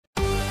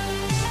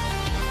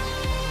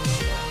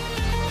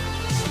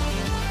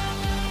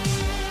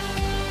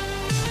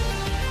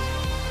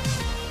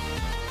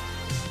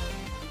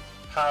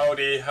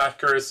Howdy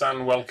hackers,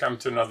 and welcome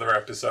to another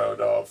episode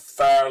of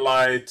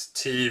FairLight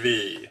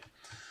TV.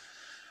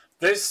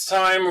 This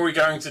time we're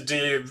going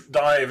to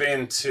dive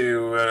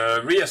into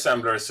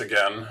reassemblers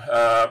again,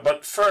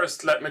 but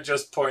first let me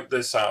just point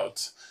this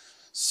out.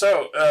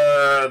 So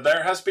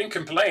there has been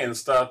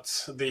complaints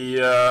that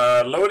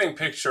the loading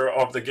picture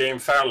of the game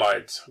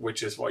FairLight,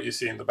 which is what you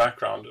see in the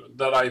background,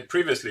 that I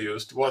previously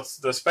used was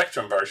the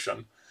Spectrum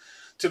version.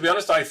 To be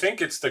honest, I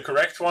think it's the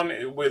correct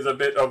one with a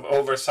bit of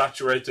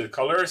oversaturated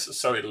colors,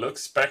 so it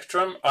looks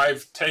Spectrum.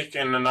 I've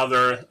taken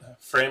another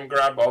frame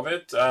grab of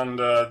it, and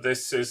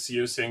this is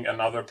using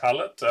another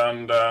palette.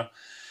 And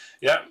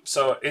yeah,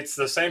 so it's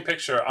the same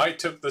picture. I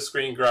took the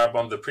screen grab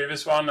on the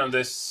previous one, and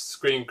this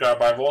screen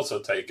grab I've also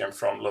taken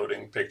from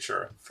loading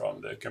picture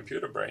from the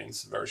Computer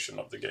Brains version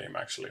of the game,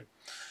 actually.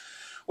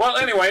 Well,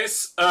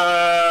 anyways,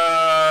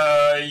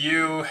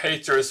 you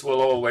haters will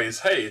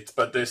always hate,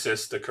 but this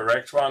is the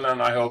correct one,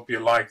 and I hope you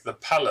like the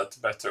palette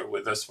better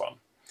with this one.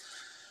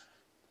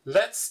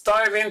 Let's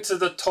dive into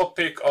the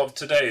topic of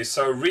today,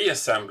 so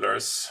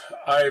reassemblers.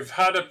 I've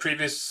had a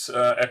previous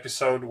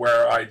episode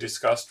where I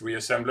discussed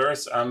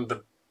reassemblers, and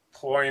the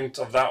point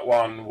of that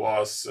one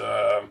was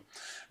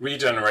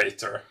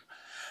regenerator.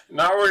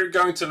 Now we're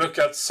going to look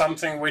at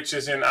something which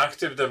is in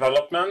active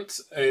development.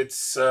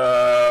 It's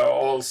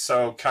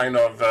also kind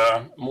of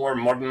more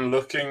modern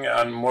looking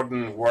and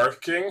modern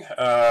working.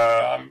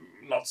 I'm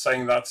not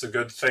saying that's a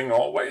good thing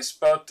always,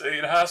 but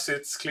it has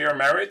its clear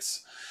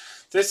merits.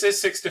 This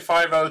is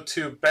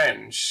 6502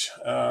 Bench.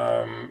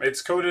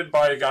 It's coded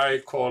by a guy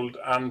called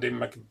Andy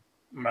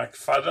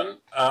McFadden,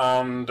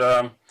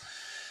 and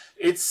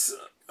it's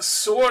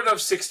sort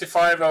of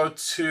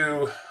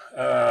 6502.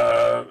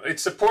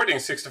 It's supporting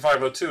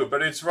 6502,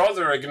 but it's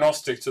rather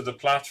agnostic to the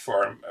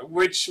platform,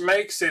 which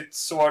makes it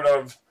sort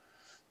of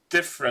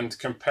different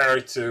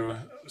compared to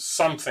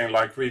something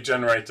like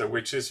Regenerator,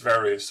 which is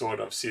very sort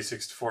of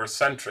C64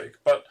 centric.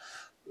 But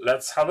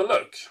let's have a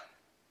look.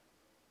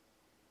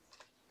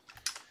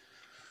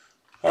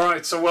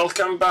 Alright, so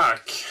welcome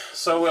back.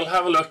 So we'll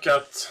have a look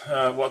at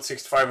what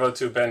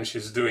 6502 Bench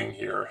is doing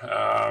here.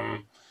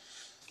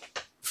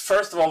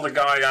 First of all, the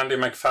guy Andy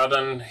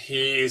McFadden,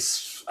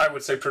 he's, I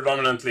would say,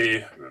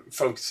 predominantly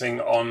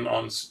focusing on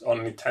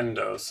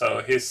Nintendo.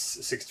 So his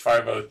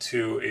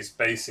 6502 is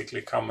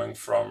basically coming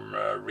from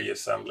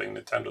reassembling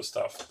Nintendo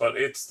stuff, but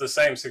it's the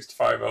same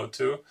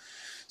 6502.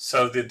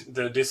 So the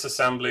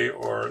disassembly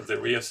or the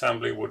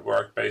reassembly would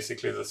work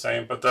basically the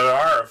same, but there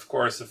are, of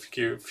course, a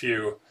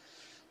few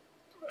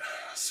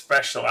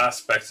special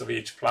aspects of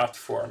each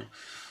platform.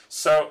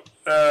 So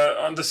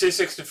on the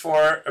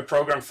C64, a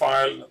program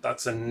file,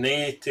 that's a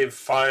native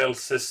file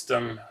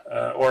system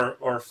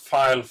or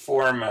file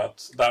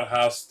format that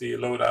has the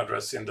load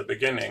address in the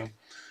beginning.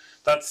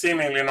 That's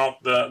seemingly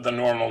not the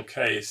normal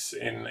case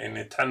in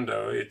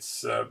Nintendo.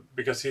 It's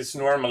because his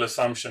normal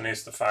assumption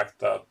is the fact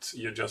that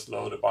you just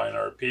load a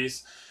binary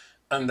piece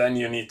and then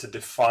you need to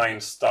define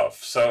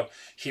stuff. So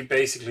he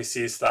basically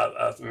sees that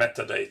as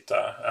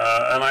metadata.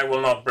 And I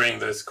will not bring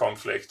this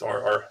conflict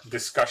or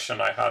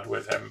discussion I had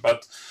with him,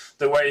 but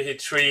the way he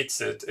treats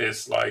it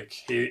is like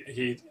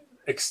he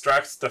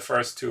extracts the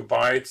first 2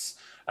 bytes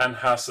and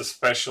has a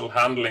special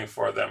handling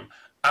for them,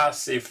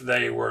 as if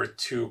they were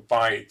 2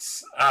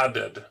 bytes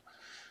added,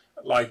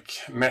 like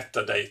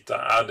metadata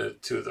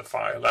added to the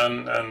file.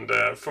 And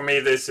for me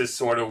this is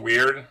sort of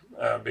weird,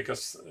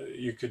 because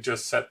you could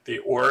just set the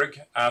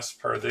org as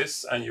per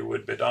this and you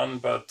would be done.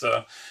 But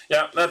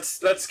yeah,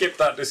 let's skip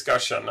that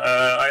discussion.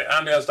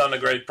 Andy has done a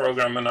great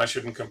program, and I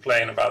shouldn't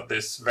complain about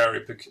this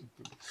very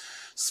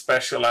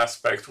special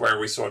aspect where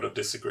we sort of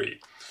disagree.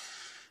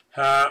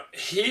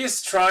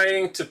 He's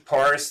trying to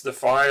parse the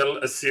file,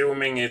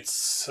 assuming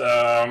it's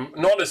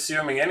not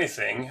assuming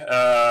anything.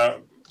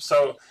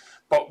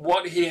 But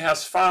what he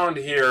has found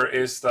here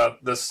is that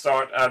the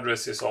start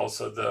address is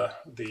also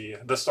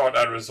the start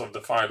address of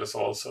the file is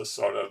also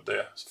sort of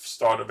the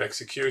start of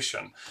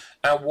execution.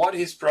 And what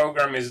his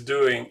program is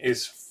doing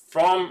is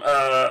from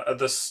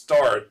the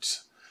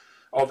start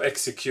of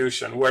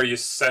execution, where you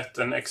set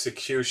an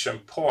execution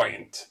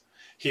point,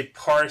 he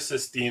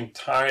parses the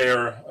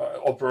entire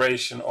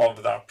operation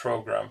of that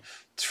program,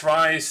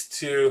 tries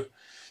to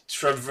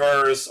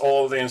traverse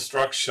all the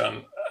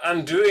instruction,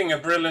 and doing a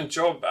brilliant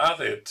job at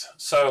it.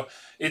 So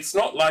it's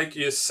not like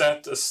you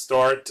set a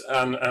start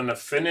and a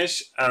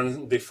finish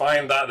and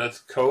define that as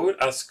code.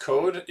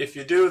 If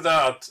you do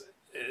that,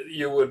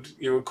 you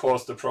would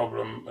cause the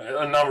problem,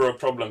 a number of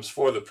problems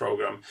for the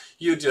program.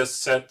 You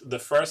just set the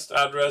first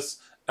address,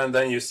 and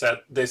then you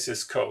set this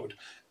is code,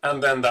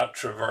 and then that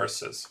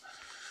traverses.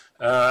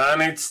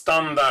 And it's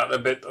done a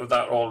bit of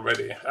that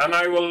already. And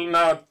I will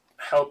now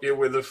help you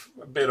with a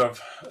bit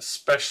of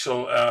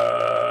special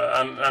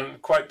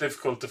and quite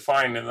difficult to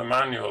find in the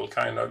manual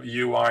kind of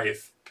UI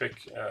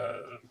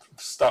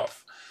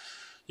stuff.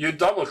 You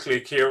double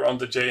click here on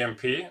the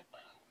JMP,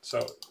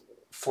 so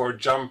for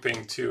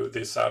jumping to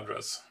this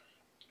address.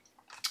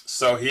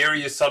 So here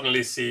you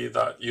suddenly see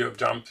that you have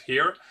jumped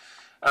here,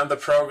 And the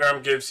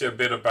program gives you a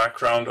bit of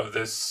background of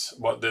this,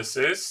 what this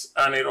is,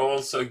 and it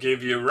also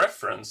gives you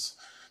reference.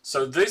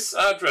 So this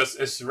address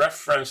is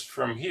referenced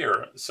from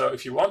here. So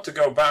if you want to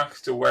go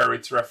back to where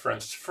it's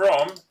referenced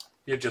from,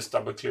 you just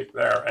double click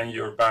there and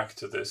you're back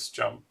to this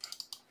jump.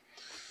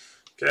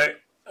 Okay.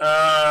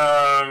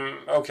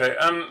 Okay,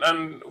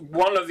 and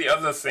one of the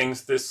other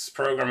things this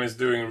program is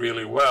doing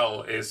really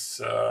well is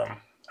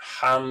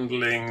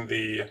handling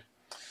the,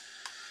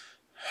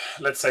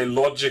 let's say,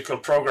 logical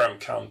program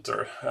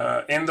counter.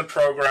 In the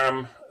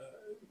program,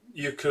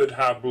 you could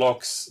have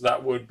blocks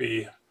that would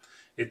be,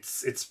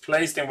 it's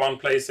placed in one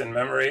place in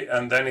memory,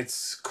 and then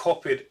it's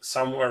copied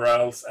somewhere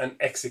else and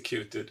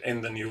executed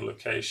in the new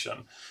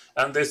location.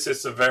 And this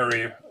is a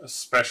very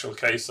special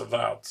case of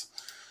that.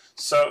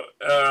 So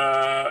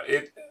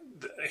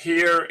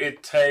here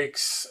it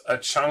takes a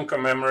chunk of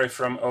memory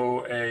from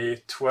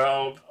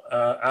OA12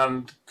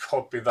 and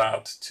copy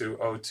that to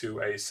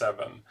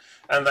O2A7.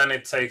 And then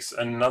it takes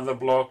another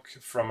block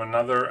from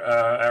another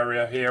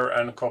area here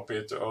and copy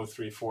it to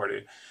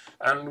O340.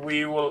 And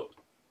we will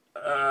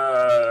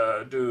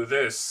do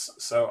this.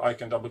 So I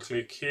can double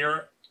click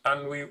here,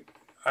 and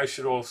I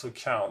should also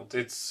count.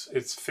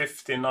 It's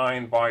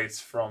 59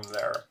 bytes from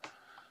there.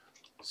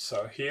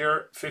 So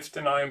here,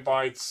 59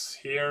 bytes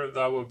here,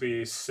 that will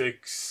be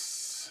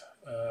 6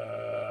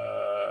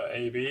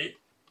 AB.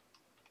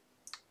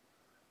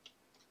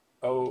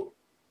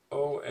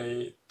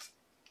 08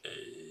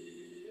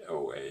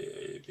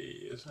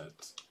 AB, isn't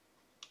it?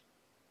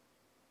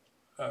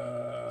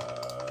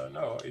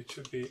 No, it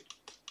should be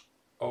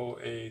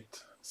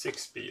 08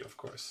 6B, of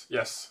course.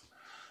 Yes,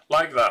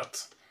 like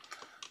that.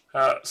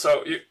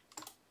 So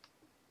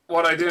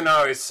what I do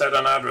now is set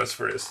an address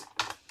for this.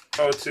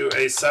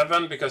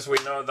 O2A7, because we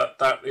know that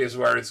that is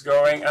where it's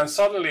going, and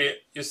suddenly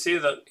you see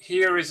that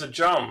here is a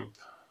jump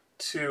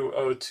to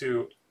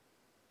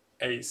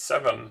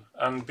O2A7,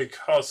 and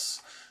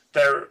because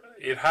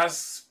it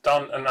has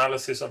done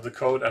analysis of the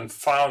code and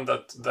found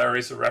that there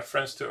is a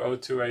reference to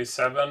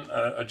O2A7,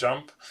 a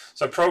jump.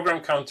 So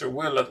program counter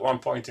will at one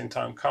point in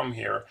time come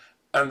here,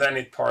 and then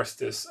it parsed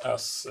this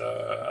as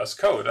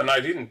code, and I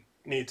didn't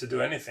need to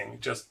do anything,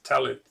 just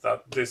tell it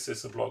that this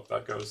is a block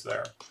that goes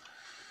there.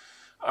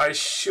 I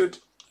should,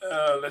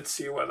 let's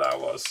see where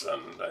that was,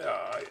 and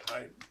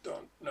I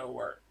don't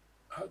know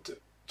how to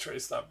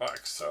trace that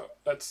back. So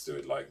let's do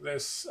it like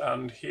this,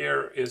 and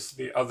here is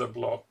the other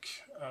block,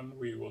 and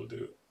we will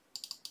do.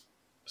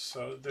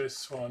 So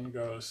this one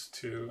goes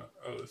to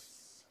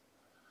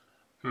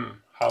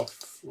how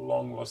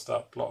long was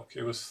that block?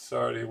 It was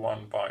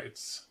 31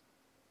 bytes.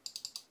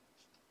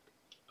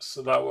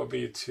 So that would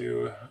be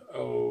to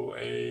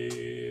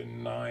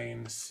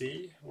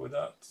OA9C, would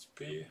that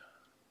be?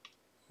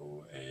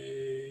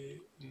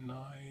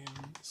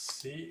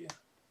 OA9C.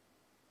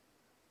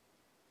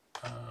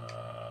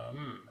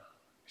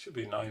 Should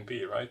be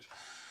 9B, right?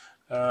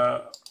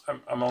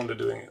 I'm only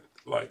doing it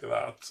like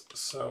that.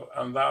 So,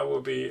 and that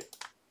will be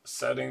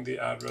setting the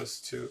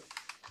address to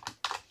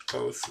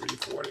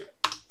O340.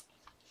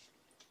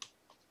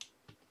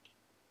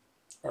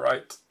 All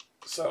right.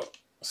 So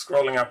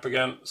scrolling up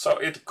again. So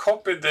it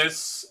copied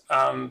this,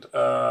 and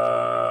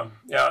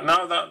yeah,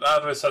 now that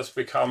address has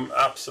become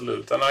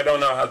absolute, and I don't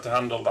know how to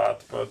handle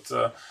that, but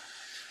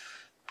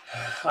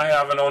I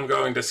have an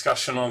ongoing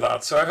discussion on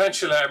that. So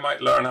eventually I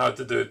might learn how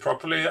to do it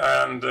properly,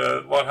 and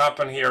what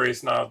happened here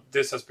is now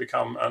this has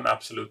become an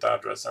absolute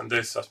address, and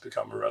this has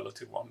become a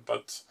relative one.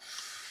 But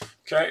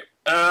okay,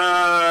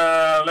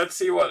 let's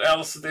see what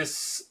else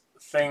this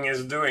thing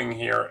is doing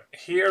here.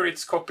 Here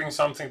it's copying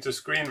something to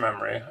screen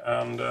memory,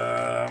 and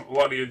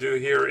what you do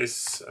here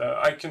is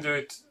I can do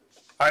it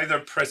either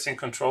pressing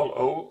Ctrl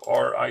O,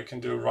 or I can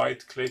do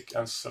right click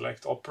and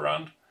select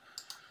operand.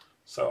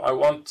 So I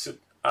want to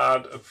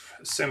add a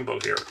symbol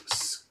here,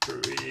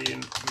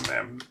 screen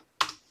mem.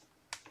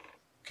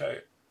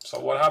 Okay, so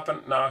what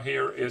happened now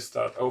here is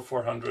that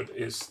O400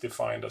 is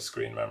defined as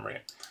screen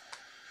memory.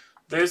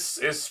 This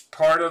is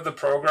part of the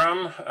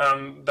program,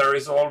 and there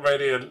is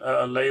already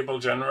a label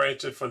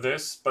generated for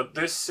this, but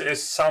this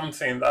is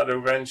something that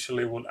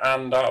eventually will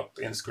end up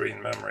in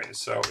screen memory.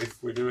 So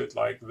if we do it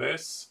like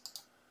this,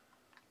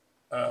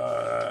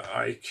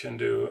 I can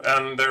do,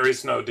 and there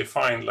is no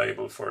defined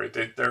label for it.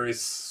 There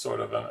is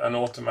sort of an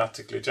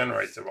automatically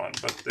generated one,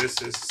 but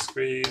this is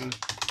screen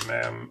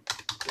mem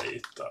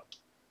data.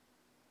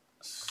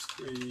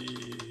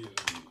 Screen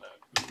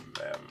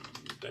mem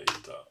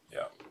data,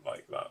 yeah,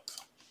 like that.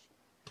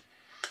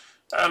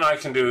 And I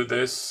can do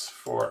this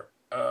for,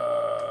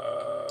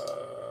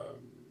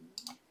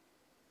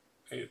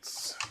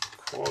 it's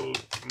called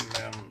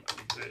mem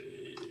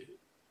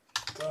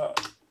data.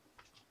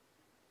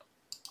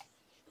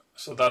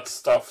 So that's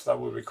stuff that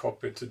will be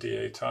copied to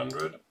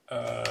D800.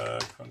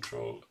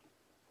 Control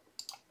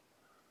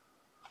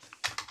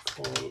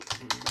call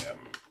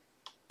mem.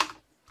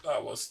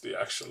 That was the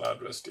actual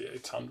address,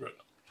 D800.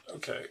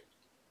 Okay.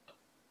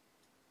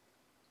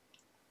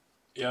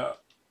 Yeah.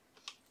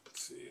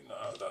 Let's see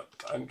now that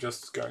I'm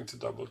just going to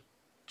double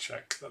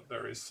check that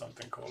there is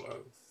something called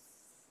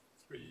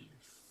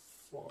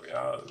for,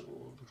 yeah.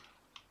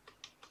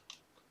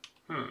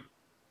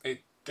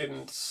 It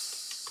didn't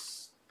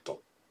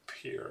stop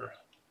here.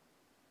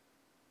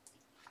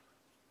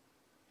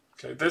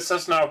 Okay, this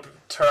has now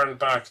turned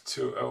back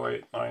to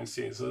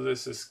 089C, so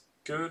this is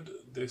good.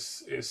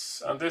 This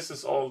is, and this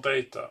is all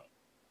data.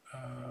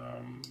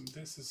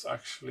 This is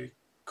actually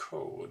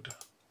code.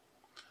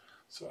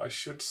 So I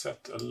should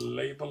set a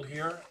label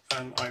here,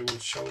 and I will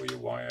show you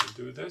why I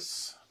do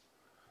this.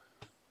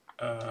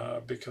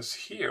 Because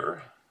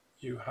here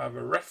you have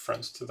a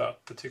reference to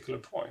that particular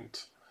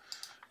point.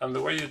 And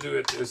the way you do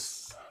it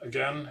is,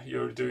 again,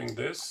 you're doing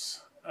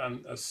this,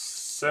 and a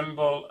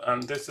symbol,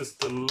 and this is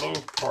the low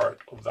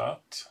part of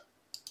that.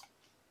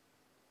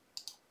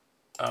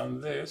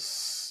 And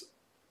this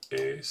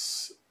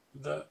is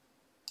the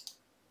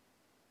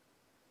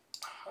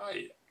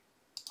high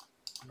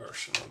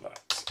version of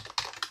that.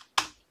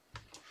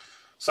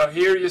 So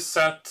here you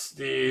set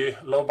the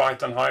low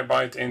byte and high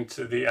byte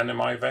into the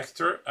NMI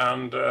vector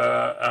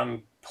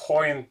and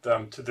point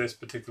them to this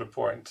particular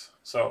point.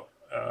 So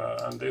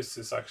and this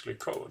is actually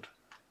code.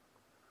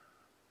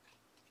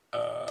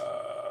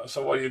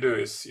 So what you do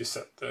is you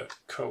set the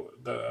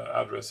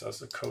address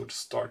as a code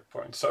start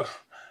point. So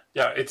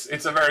yeah,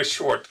 it's a very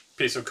short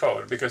piece of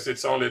code because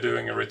it's only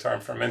doing a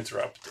return from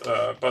interrupt.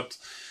 But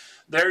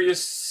there you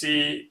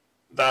see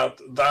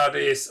that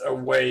is a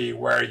way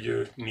where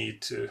you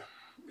need to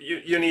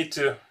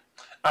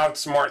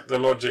outsmart the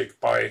logic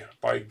by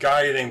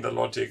guiding the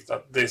logic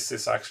that this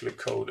is actually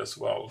code as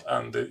well,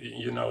 and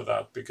you know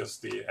that because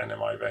the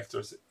NMI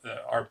vectors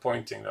are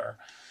pointing there,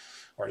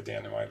 or the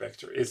NMI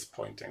vector is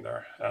pointing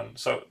there. And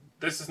so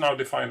this is now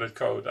defined as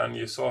code, and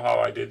you saw how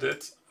I did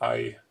it.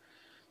 I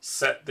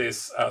set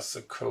this as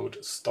a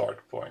code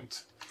start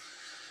point.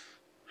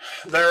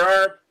 There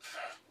are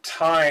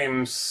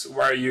times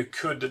where you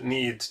could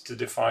need to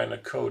define a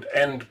code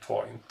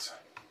endpoint.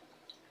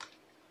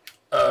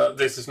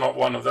 This is not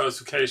one of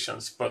those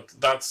occasions, but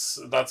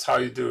that's how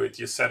you do it.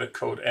 You set a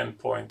code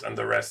endpoint, and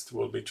the rest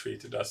will be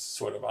treated as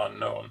sort of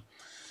unknown.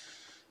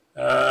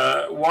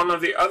 One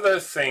of the other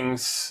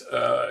things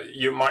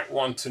you might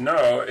want to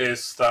know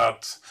is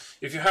that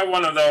if you have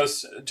one of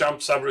those jump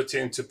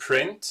subroutine to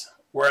print,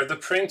 where the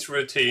print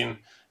routine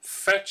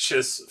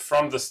fetches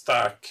from the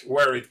stack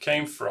where it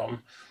came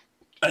from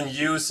and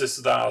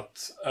uses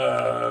that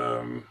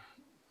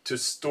to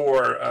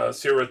store a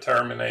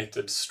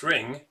zero-terminated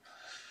string,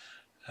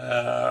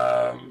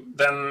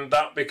 then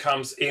that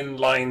becomes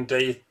inline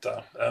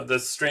data. The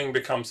string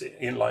becomes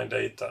inline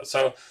data.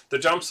 So the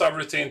jump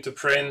subroutine to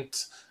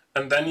print,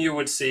 and then you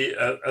would see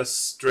a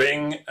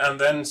string, and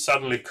then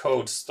suddenly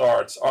code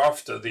starts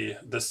after the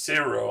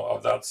zero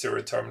of that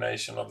zero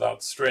termination of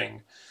that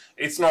string.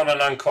 It's not an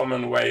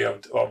uncommon way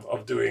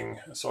of doing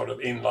sort of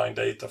inline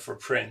data for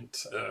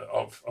print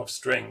of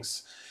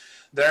strings.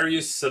 There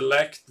you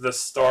select the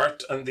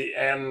start and the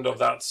end of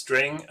that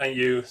string, and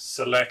you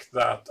select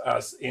that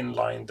as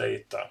inline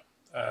data.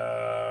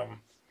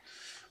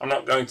 I'm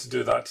not going to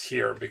do that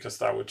here because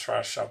that would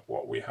trash up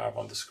what we have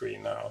on the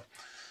screen now.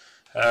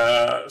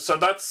 So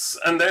that's,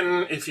 and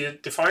then if you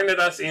define it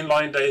as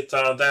inline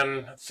data,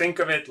 then think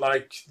of it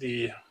like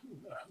the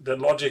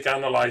logic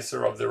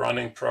analyzer of the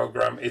running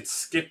program. It's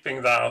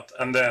skipping that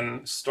and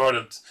then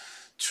started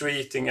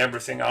treating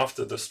everything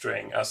after the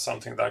string as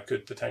something that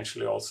could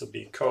potentially also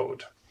be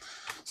code.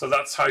 So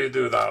that's how you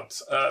do that.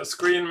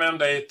 Screen mem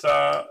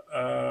data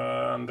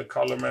and the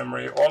color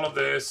memory, all of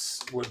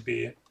this would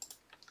be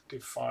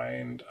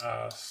defined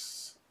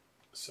as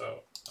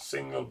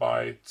single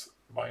byte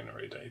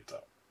binary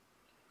data.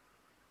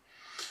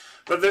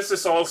 But this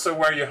is also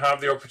where you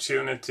have the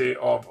opportunity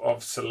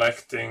of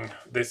selecting.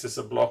 This is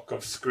a block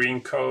of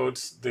screen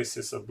codes. This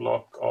is a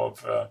block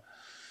of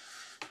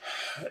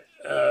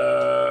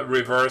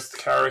reversed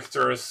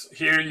characters.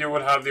 Here you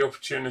would have the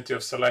opportunity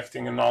of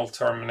selecting a null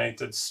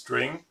terminated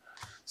string.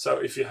 So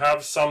if you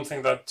have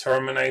something that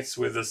terminates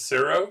with a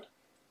 0,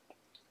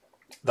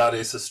 that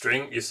is a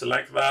string, you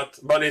select that,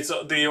 but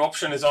the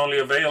option is only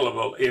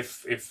available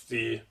if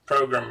the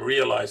program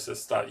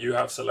realizes that you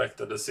have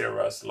selected a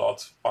 0 as the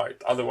last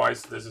byte.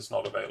 Otherwise this is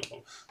not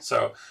available.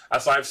 So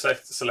as I've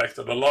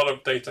selected a lot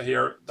of data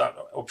here, that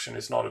option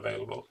is not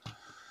available.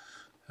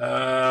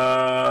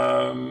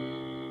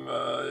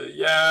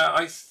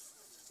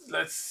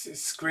 Let's see,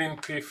 screen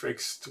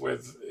prefixed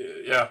with,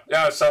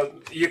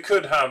 so you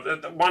could have,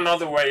 one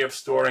other way of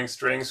storing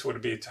strings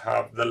would be to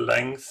have the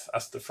length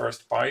as the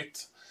first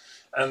byte,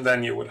 and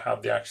then you would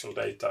have the actual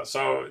data.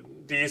 So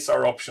these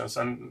are options,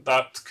 and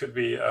that could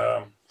be,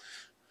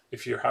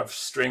 if you have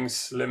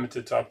strings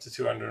limited to up to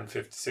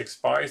 256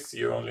 bytes,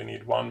 you only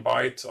need 1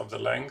 byte of the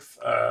length,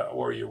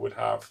 or you would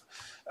have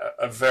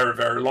a very,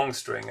 very long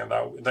string, and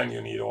then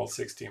you need all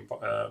 16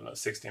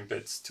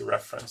 bits to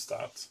reference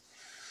that.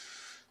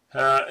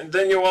 And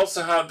then you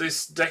also have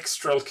this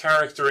dextral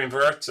character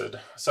inverted.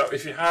 So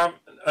if you have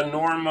a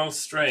normal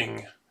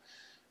string,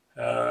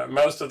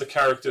 most of the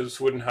characters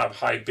wouldn't have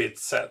high bit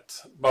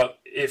set. But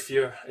if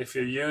you're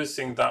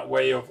using that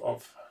way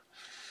of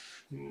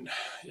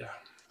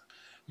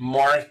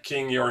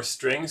marking your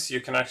strings. You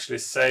can actually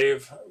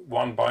save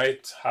 1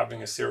 byte,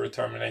 having a 0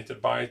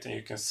 terminated byte, and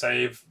you can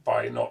save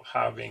by not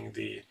having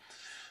the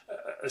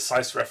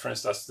size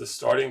reference as the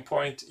starting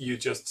point. You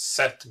just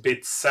set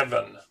bit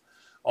 7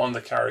 on the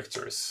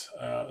characters.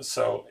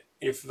 So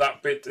if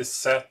that bit is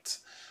set,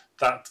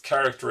 that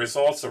character is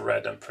also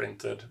read and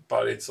printed,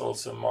 but it's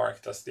also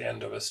marked as the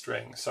end of a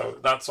string. So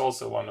that's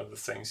also one of the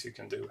things you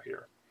can do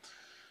here.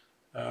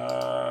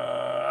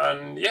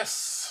 And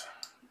yes,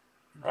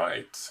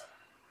 right.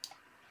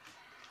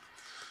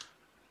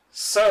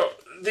 So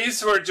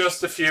these were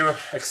just a few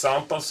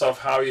examples of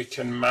how you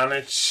can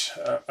manage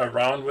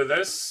around with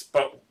this,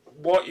 but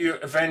what you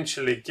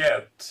eventually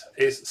get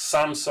is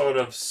some sort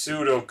of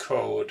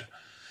pseudocode.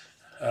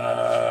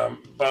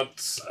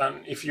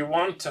 And if you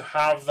want to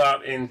have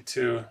that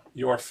into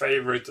your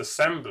favorite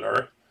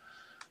assembler,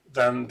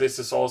 then this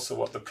is also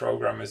what the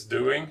program is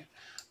doing.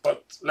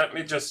 But let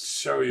me just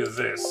show you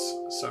this.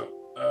 So,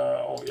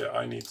 oh yeah,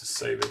 I need to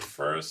save it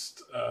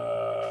first.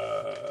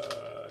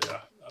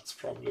 Yeah, that's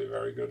probably a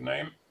very good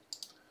name.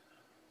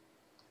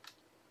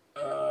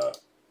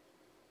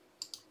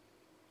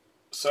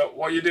 So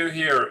what you do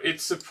here, it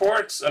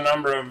supports a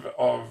number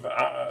of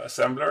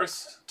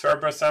assemblers,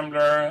 Turbo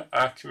Assembler,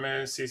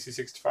 Acme,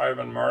 CC65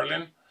 and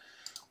Merlin.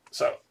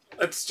 So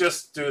let's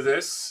just do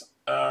this.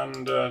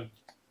 And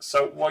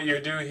so what you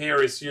do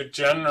here is you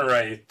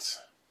generate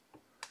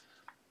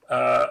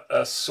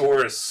a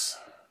source,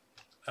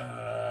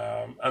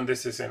 and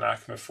this is in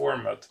Acme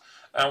format.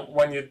 And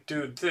when you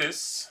do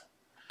this,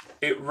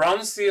 it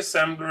runs the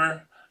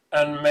assembler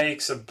and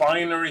makes a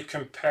binary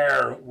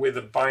compare with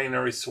a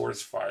binary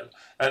source file.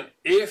 And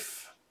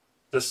if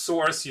the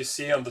source you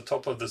see on the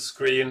top of the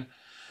screen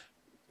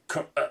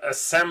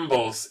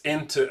assembles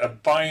into a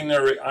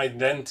binary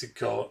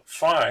identical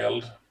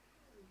file,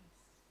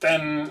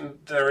 then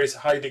there is a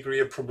high degree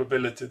of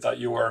probability that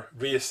your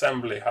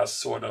reassembly has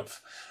sort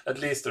of at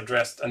least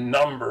addressed a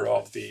number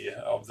of the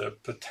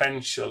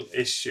potential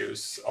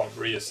issues of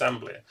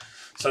reassembly.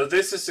 So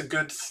this is a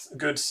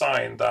good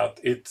sign that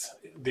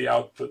the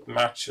output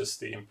matches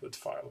the input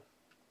file.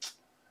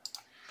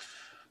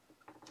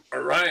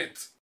 All right.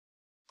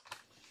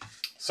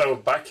 So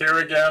back here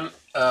again,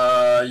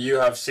 you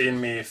have seen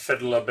me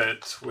fiddle a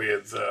bit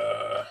with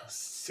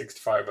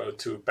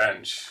 6502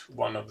 bench,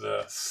 one of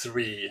the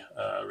 3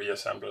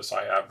 reassemblers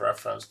I have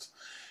referenced.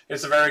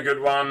 It's a very good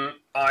one.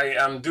 I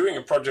am doing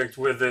a project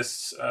with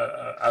this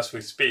as we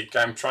speak.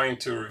 I'm trying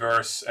to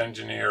reverse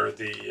engineer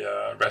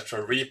the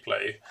retro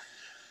replay.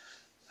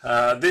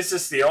 This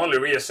is the only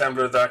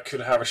reassembler that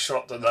could have a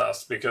shot at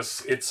us,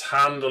 because it's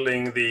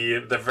handling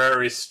the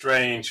very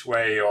strange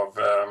way of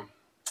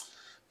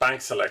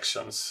bank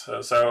selections.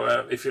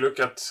 So if you look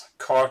at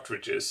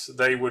cartridges,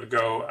 they would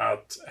go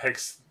at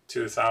hex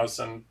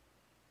 2000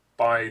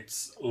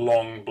 bytes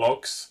long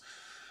blocks,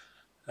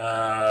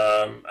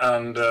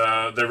 and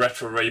the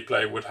retro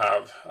replay would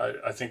have,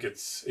 I think it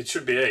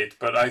should be 8,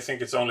 but I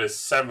think it's only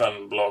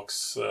 7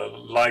 blocks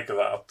like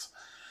that.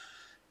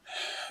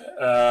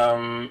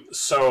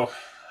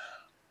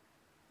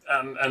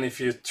 And if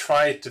you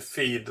try to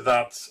feed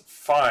that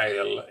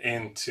file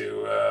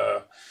into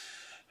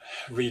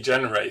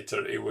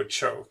Regenerator, it would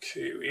choke.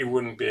 It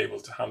wouldn't be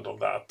able to handle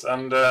that.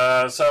 And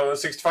so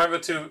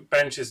 6502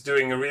 bench is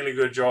doing a really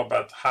good job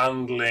at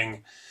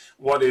handling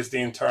what is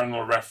the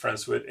internal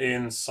reference with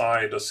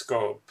inside a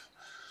scope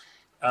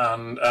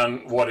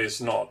and what is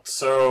not.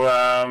 So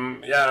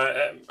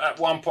yeah, at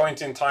one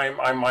point in time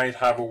I might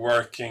have a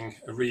working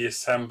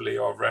reassembly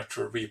of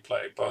retro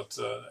replay, but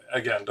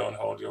again, don't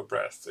hold your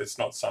breath. It's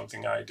not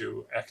something I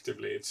do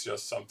actively, it's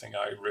just something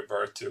I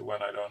revert to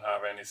when I don't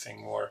have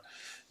anything more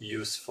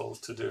useful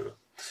to do.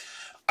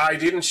 I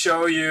didn't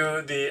show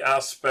you the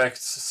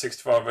aspects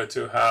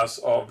 6502 has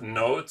of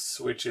notes,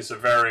 which is a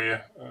very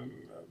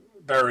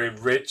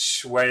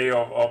rich way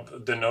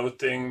of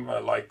denoting,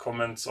 like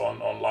comments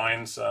on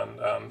lines,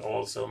 and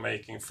also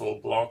making full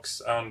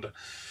blocks, and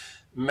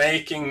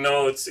making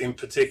notes in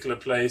particular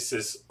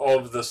places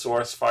of the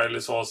source file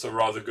is also a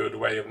rather good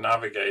way of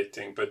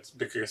navigating, but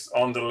because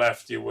on the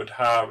left you would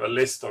have a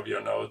list of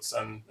your notes,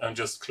 and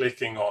just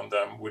clicking on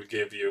them would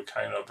give you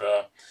kind of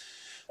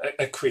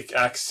a quick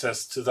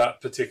access to that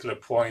particular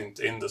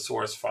point in the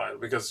source file.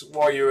 Because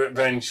what you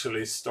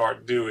eventually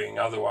start doing,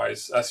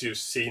 otherwise, as you've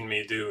seen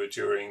me do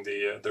during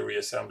the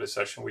reassembly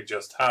session we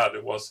just had,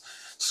 it was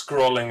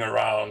scrolling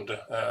around,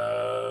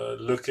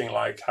 looking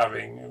like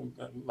having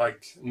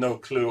like no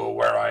clue of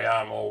where I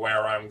am or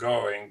where I'm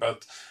going.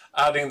 But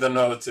adding the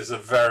notes is a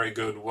very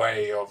good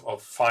way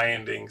of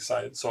finding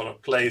sort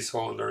of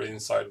placeholder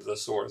inside the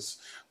source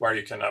where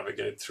you can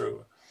navigate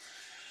through.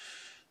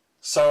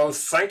 So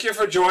thank you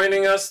for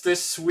joining us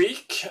this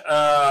week.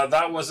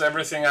 That was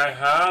everything I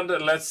had.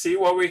 Let's see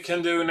what we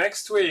can do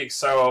next week.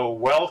 So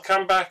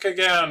welcome back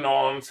again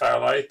on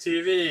FairLight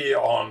TV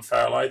on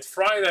FairLight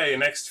Friday,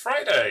 next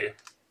Friday.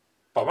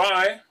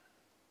 Bye-bye.